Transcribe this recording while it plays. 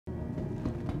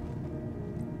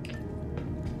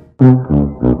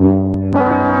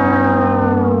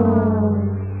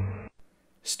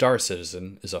Star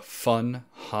Citizen is a fun,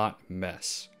 hot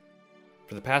mess.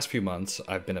 For the past few months,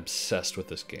 I've been obsessed with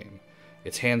this game.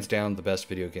 It's hands down the best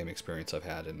video game experience I've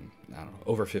had in, I don't know,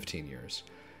 over 15 years.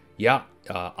 Yeah,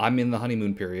 I'm in the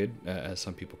honeymoon period, as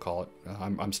some people call it.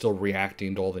 I'm still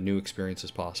reacting to all the new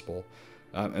experiences possible.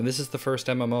 And this is the first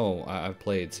MMO I've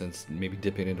played since maybe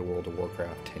dipping into World of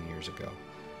Warcraft 10 years ago.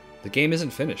 The game isn't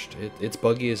finished. It's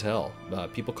buggy as hell.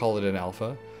 People call it an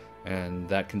alpha, and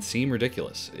that can seem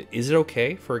ridiculous. Is it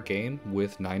okay for a game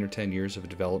with 9 or 10 years of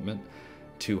development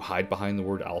to hide behind the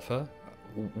word alpha?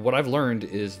 What I've learned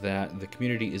is that the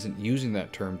community isn't using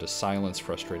that term to silence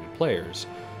frustrated players.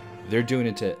 They're doing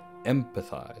it to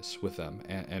empathize with them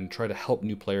and try to help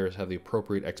new players have the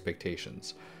appropriate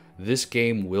expectations. This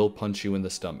game will punch you in the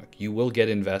stomach. You will get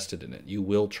invested in it. You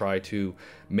will try to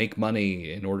make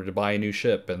money in order to buy a new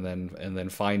ship, and then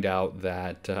find out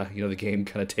that the game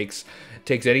kind of takes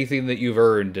anything that you've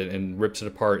earned and rips it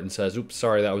apart and says, "Oops,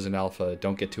 sorry, that was an alpha.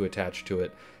 Don't get too attached to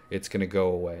it. It's going to go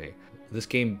away." This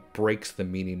game breaks the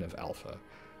meaning of alpha.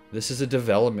 This is a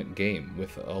development game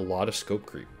with a lot of scope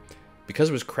creep. Because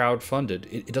it was crowd-funded,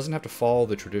 it doesn't have to follow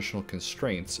the traditional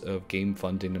constraints of game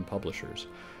funding and publishers.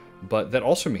 But that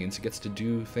also means it gets to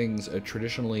do things a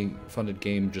traditionally funded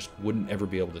game just wouldn't ever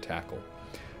be able to tackle.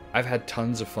 I've had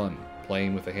tons of fun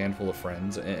playing with a handful of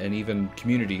friends and even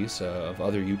communities of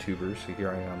other YouTubers. So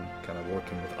here I am kind of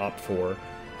working with Opt4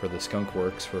 for the Skunk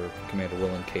Works for Commander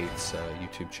Will and Kate's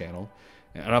YouTube channel.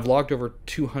 And I've logged over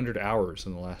 200 hours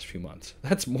in the last few months.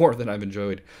 That's more than I've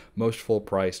enjoyed most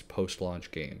full-priced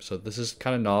post-launch games. So this is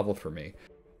kind of novel for me.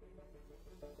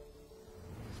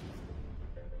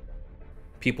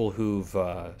 People who've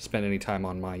spent any time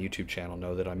on my YouTube channel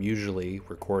know that I'm usually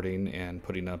recording and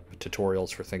putting up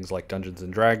tutorials for things like Dungeons &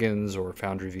 Dragons or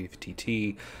Foundry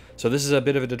VTT, so this is a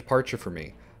bit of a departure for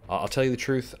me. I'll tell you the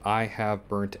truth, I have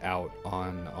burnt out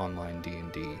on online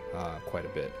D&D quite a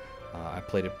bit. I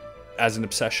played it as an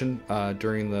obsession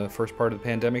during the first part of the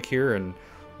pandemic here, and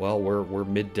well, we're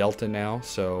mid-Delta now,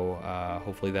 so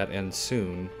hopefully that ends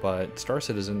soon, but Star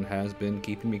Citizen has been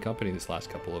keeping me company this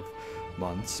last couple of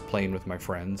months, playing with my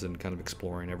friends and kind of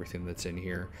exploring everything that's in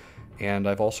here. And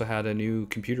I've also had a new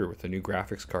computer with a new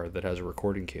graphics card that has a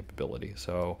recording capability,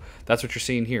 so that's what you're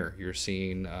seeing here. You're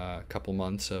seeing a couple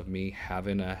months of me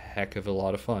having a heck of a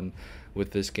lot of fun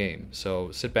with this game.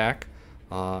 So sit back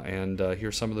and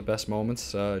here's some of the best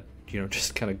moments,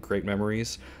 just kind of great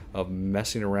memories of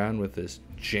messing around with this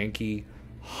janky,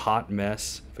 hot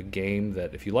mess of a game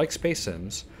that, if you like Space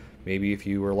Sims, maybe if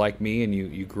you were like me and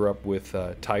you grew up with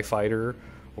TIE Fighter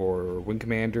or Wing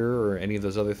Commander or any of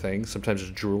those other things, sometimes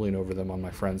just drooling over them on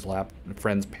my friends'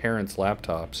 parents'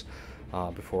 laptops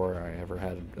before I ever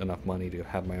had enough money to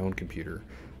have my own computer.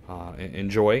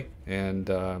 Enjoy,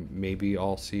 and maybe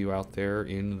I'll see you out there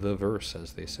in the verse,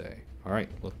 as they say. All right,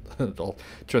 I'll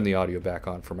turn the audio back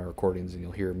on for my recordings, and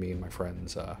you'll hear me and my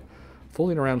friends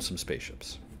fooling around some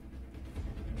spaceships.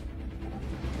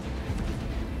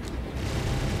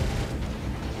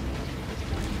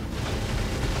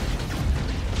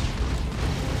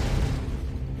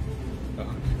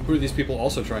 Who are these people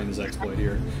also trying this exploit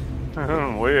here?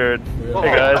 Weird. Oh,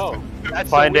 hey guys, that's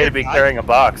fine so day to be carrying a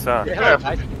box, huh?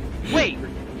 Yeah, wait,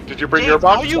 Did you bring James, your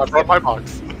box? how are you I brought my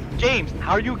box. James,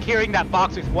 how are you carrying that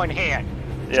box with one hand?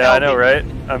 Yeah, I know, right?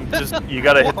 You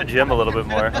gotta hit the gym a little bit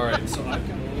more. Alright, so I've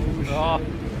got... Oh,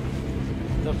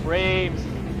 the frames,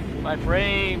 my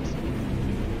frames.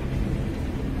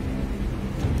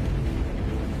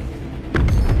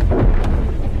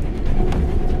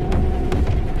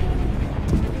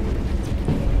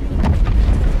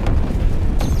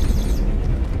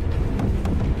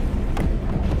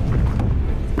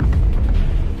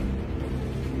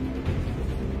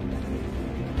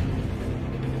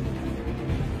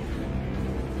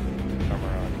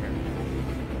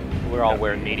 We're all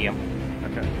wearing medium.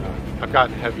 Okay. I've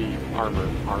got heavy armor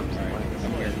arms and Alright, legs.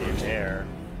 I'm I'm here in first. air,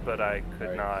 but I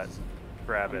could Alright. not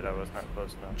grab it. I was not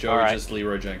close enough. Joey Alright. just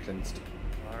Leroy Jenkins.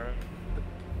 Alright.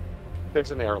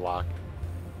 There's an airlock.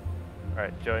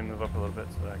 Alright, Joey, move up a little bit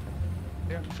so that I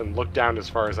can... And look down as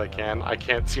far as I can. I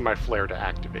can't see my flare to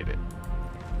activate it.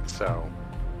 So,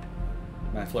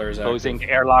 My flare is Closing active.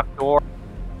 airlock door.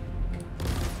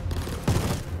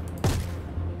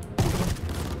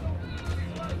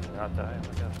 Not die, oh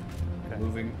my god. Okay.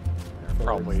 Moving.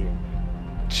 probably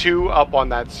 2 up on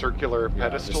that circular Yeah,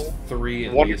 pedestal. there's 3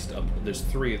 at One- least up. There's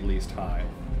 3 at least high.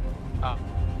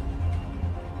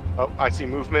 Oh, I see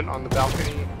movement on the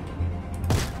balcony.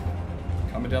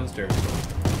 Coming down the stairs.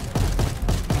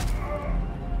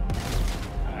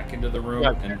 Back into the room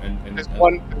Yeah, and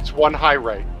It's one high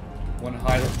right. One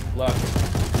high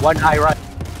left. One high right.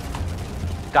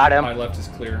 Got him. High left is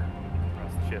clear.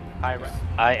 Across the ship. High right.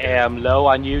 I am low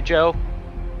on you, Joe.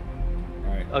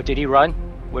 Alright. Oh, did he run?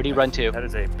 Where'd he run to? That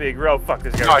is a big row. Fuck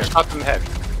this guy. No, I shot them in the head.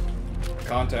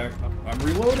 Contact. I'm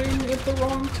reloading at the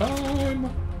wrong time.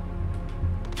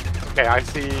 Okay, I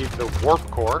see the warp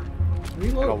core.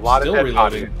 Reload. And a lot of Still dead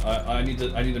reloading. I need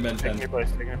to mend Taking 10. your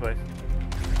place. Taking your place.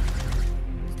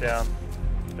 He's down.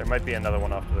 There might be another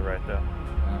one off to the right though.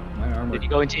 My armor. Did you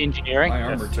go into engineering? My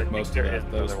armor Yes, I took think most of there that. is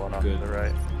That was another one off good. to the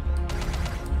right.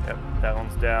 Yep, that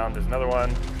one's down. There's another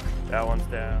one. That one's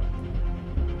down.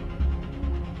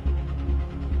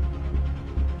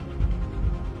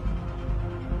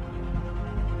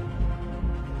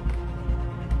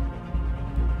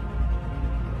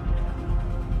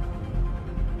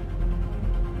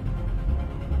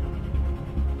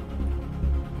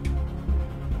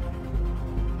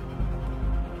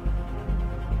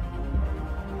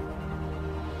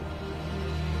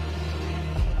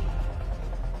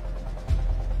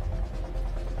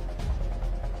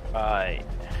 Right.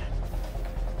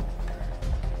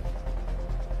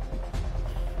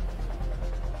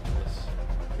 This.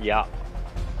 Yeah.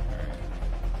 Alright.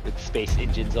 With space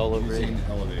engines all over it. Using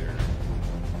elevator.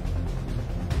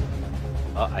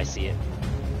 Oh, I see it.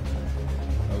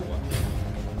 Oh, wow.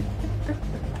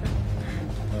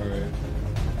 Alright.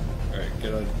 Alright,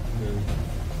 get on.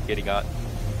 Getting on.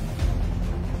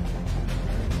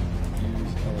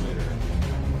 Use elevator.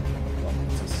 Well,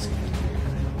 it's a seat.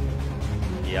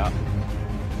 Yeah.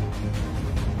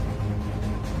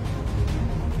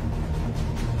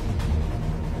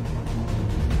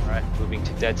 Alright, moving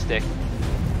to dead stick.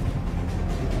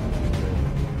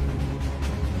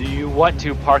 Do you want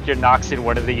to park your Nox in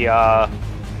one of the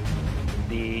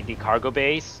cargo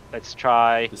bays? Let's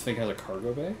try. This thing has a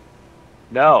cargo bay?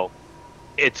 No.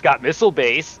 It's got missile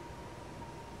bays.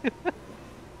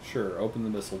 Sure, open the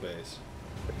missile bays.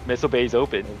 Missile bays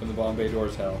open. Open the bomb bay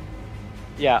doors, Hal.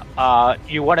 Yeah,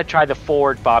 you want to try the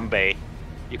forward bomb bay.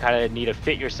 You kind of need to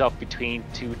fit yourself between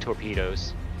two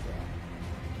torpedoes.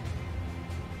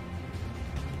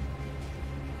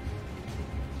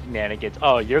 Shenanigans.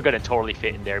 Oh, you're gonna totally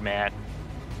fit in there, man.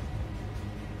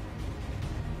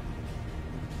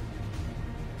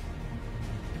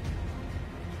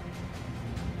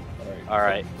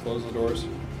 Alright. Close the doors.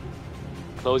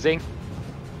 Closing.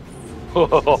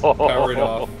 Power it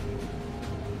off.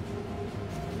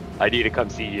 I need to come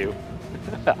see you.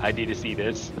 I need to see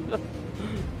this.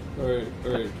 Alright,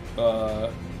 alright. I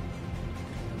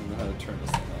don't know how to turn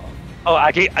this thing off. Oh,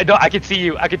 I can see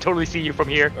you. I can totally see you from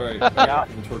here. Alright, Yeah.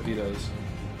 the torpedoes.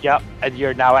 Yep, and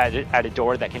you're now at a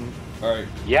door that can. Alright.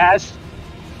 Yes.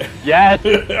 Yes.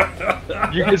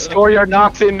 You can store your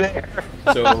Nox in there.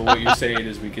 So what you're saying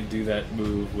is we could do that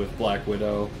move with Black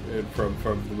Widow from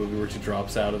the movie where she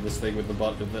drops out of this thing with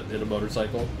in a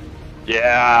motorcycle?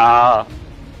 Yeah.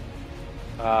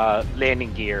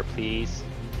 Landing gear, please.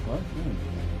 What?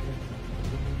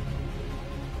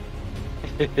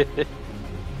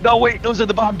 No, wait, those are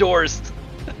the bomb doors.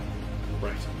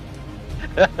 Right.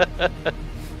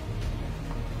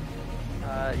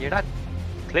 You're not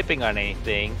clipping on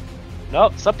anything.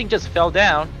 No, something just fell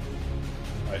down.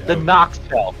 The Nox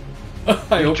fell.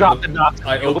 I You dropped the Nox.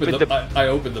 I You opened opened I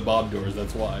opened the bomb doors.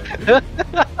 That's why.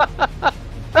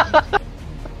 All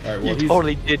right. Well, You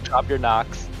totally did drop your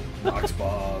Nox. Nox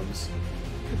bombs.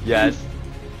 Yes.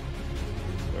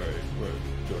 All right. Where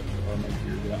are my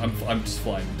gear down? I'm just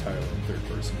flying entirely in third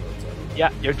person mode. So I don't know.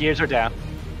 Yeah, your gears are down.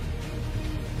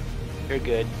 You're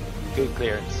good. Good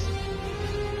clearance.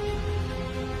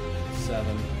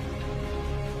 7,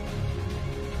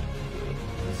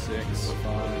 6,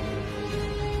 5.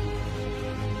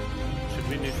 Should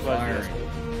we neutralize Firing. this?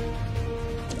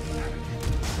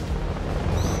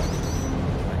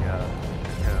 I got it.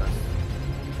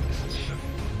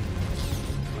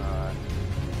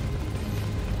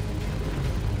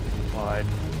 Wide.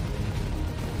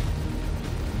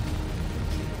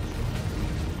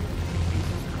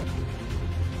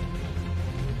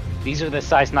 These are the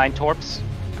size 9 torps.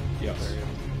 Yes.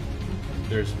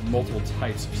 There's multiple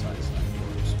types of size 9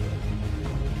 torps.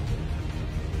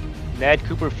 Ned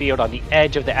Cooper Field on the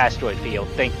edge of the asteroid field.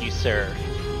 Thank you, sir.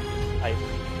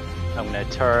 I'm gonna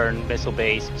turn missile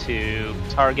base to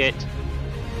target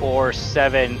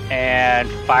 4-7 and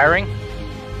firing.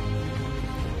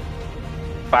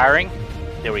 Firing.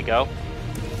 There we go.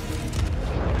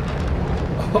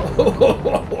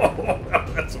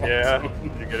 That's awesome. Yeah.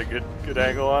 Did you get a good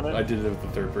angle on it? I did it with the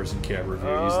third person camera view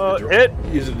Oh,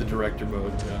 using the director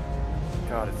mode. Yeah.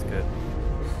 God, it's good.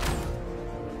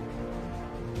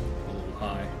 A little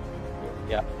high.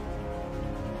 Yeah.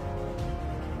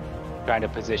 trying to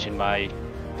position my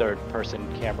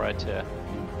third-person camera to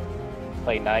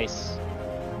play nice.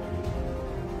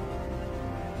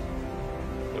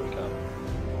 There we go.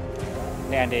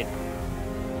 Landed.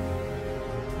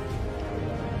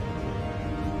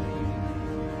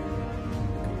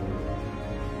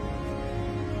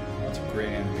 That's a great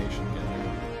animation again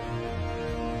there.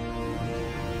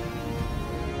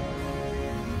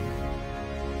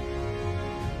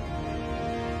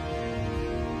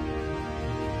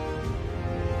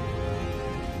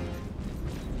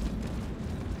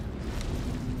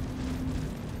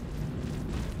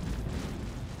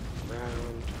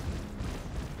 Round.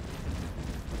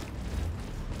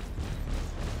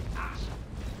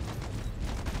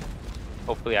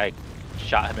 Hopefully I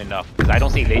shot him enough, because I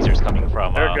don't see lasers coming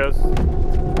from... There it goes.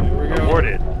 Here we go.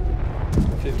 Awarded.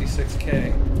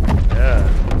 56K.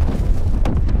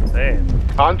 Yeah. Insane.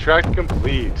 Contract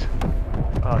complete.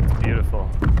 Oh, it's beautiful.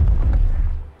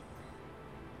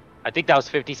 I think that was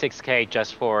 56K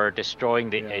just for destroying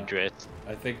the Yeah. Idris.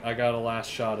 I think I got a last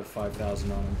shot of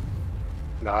 5,000 on him.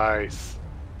 Nice.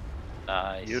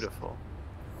 Nice. Beautiful.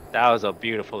 That was a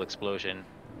beautiful explosion.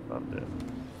 Loved it.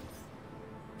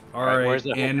 All Right, right, where's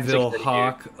the Anvil 56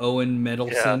 Hawk, Owen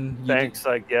Mendelson. Yeah, thanks,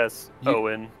 I guess, you-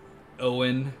 Owen.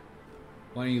 Owen,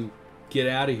 why don't you get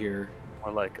out of here?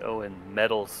 More like Owen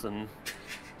Medelson.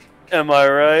 Am I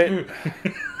right?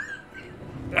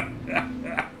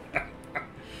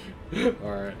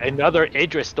 All right. Another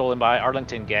Idris stolen by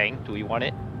Arlington gang. Do we want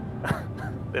it?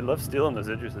 They love stealing those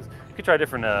Idrises. You could try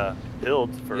different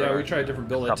builds for. Yeah, our we tried different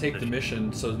build. I take the competition.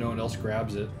 mission so no one else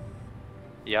grabs it.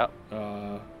 Yep.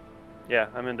 Yeah,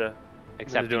 I'm into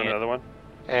Accepting doing it. another one.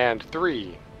 And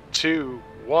 3, 2,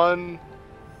 1.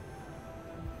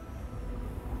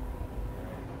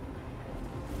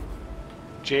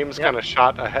 James Yep. kind of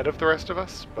shot ahead of the rest of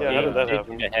us. But, Yeah, how did that Did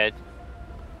happen? ahead.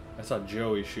 I saw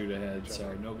Joey shoot ahead.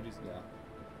 Sorry, nobody's. Yeah.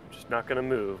 I'm just not gonna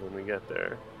move when we get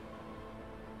there.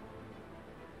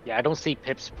 Yeah, I don't see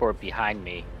pips for behind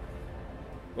me.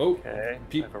 Oh, Okay,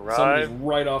 Pete, I've somebody's arrived.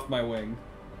 right off my wing.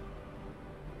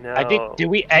 No. I think. Do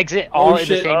we exit all in the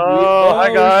shit. same? Oh,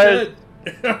 hi, guys. shit.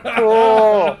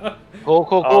 Cool. Cool,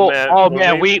 cool, Oh, cool. man, Oh when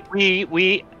man,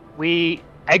 we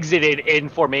exited in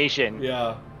formation.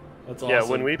 Yeah, that's awesome. Yeah,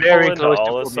 when we Very pull into close to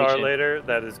Olisar formation. later,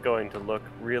 that is going to look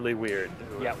really weird.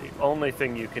 Yep. The only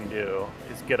thing you can do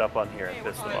is get up on here and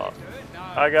piss them off.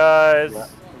 Hi guys, Yeah.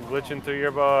 I'm glitching through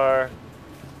your bar.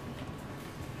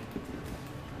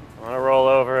 I want to roll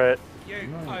over it.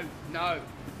 No.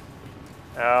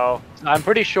 Ow. I'm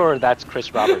pretty sure that's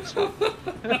Chris Roberts. He's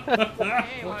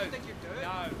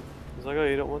like, oh,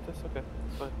 you don't want this? Okay,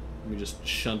 it's fine. Let me just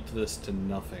shunt this to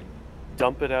nothing.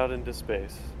 Dump it out into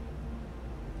space.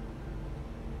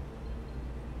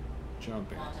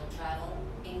 Jumping. All Quantum travel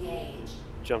engaged.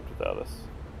 Jumped without us.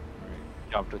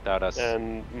 right. Jumped without us.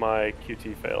 And my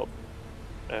QT failed.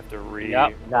 I have to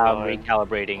Yep. Now I'm align.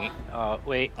 recalibrating.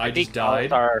 Wait. I think just died.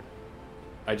 Alistar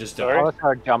I just Sorry? died.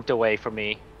 Alistar jumped away from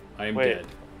me. I am Wait. dead.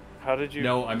 How did you...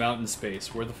 No, I'm out in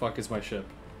space. Where the fuck is my ship?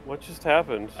 What just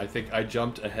happened? I think I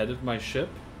jumped ahead of my ship.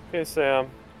 Okay, Sam.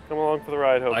 Come along for the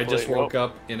ride, hopefully. I just woke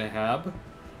up in a hab.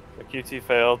 My QT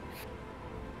failed.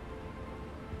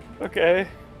 Okay.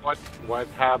 What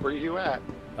hab are you at?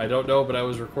 I don't know, but I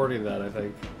was recording that. I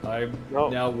think I'm No.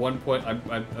 now 1 point.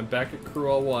 I'm back at Crew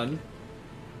L1.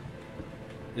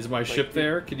 Is my ship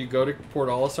there? Can you go to Port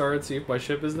Olisar and see if my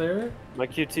ship is there? My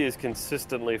QT is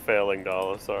consistently failing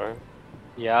Dolasar.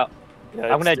 Yeah. Yeah,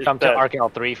 I'm gonna it's jump to that- Arc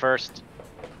L3 first.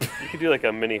 You could do like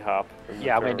a mini hop. and then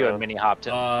Yeah, I'm turn gonna do a around. mini hop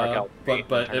to Arc L3.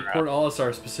 But and at turn Port around.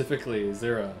 Olisar specifically, is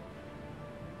there a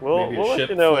We'll maybe a let ship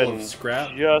you know full in of scrap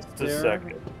just a there?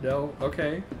 second. No.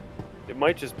 Okay. It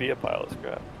might just be a pile of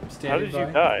scrap. How Standing did you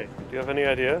by. die? Do you have any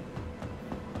idea?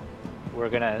 We're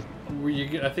gonna.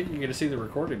 I think you're gonna see the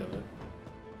recording of it.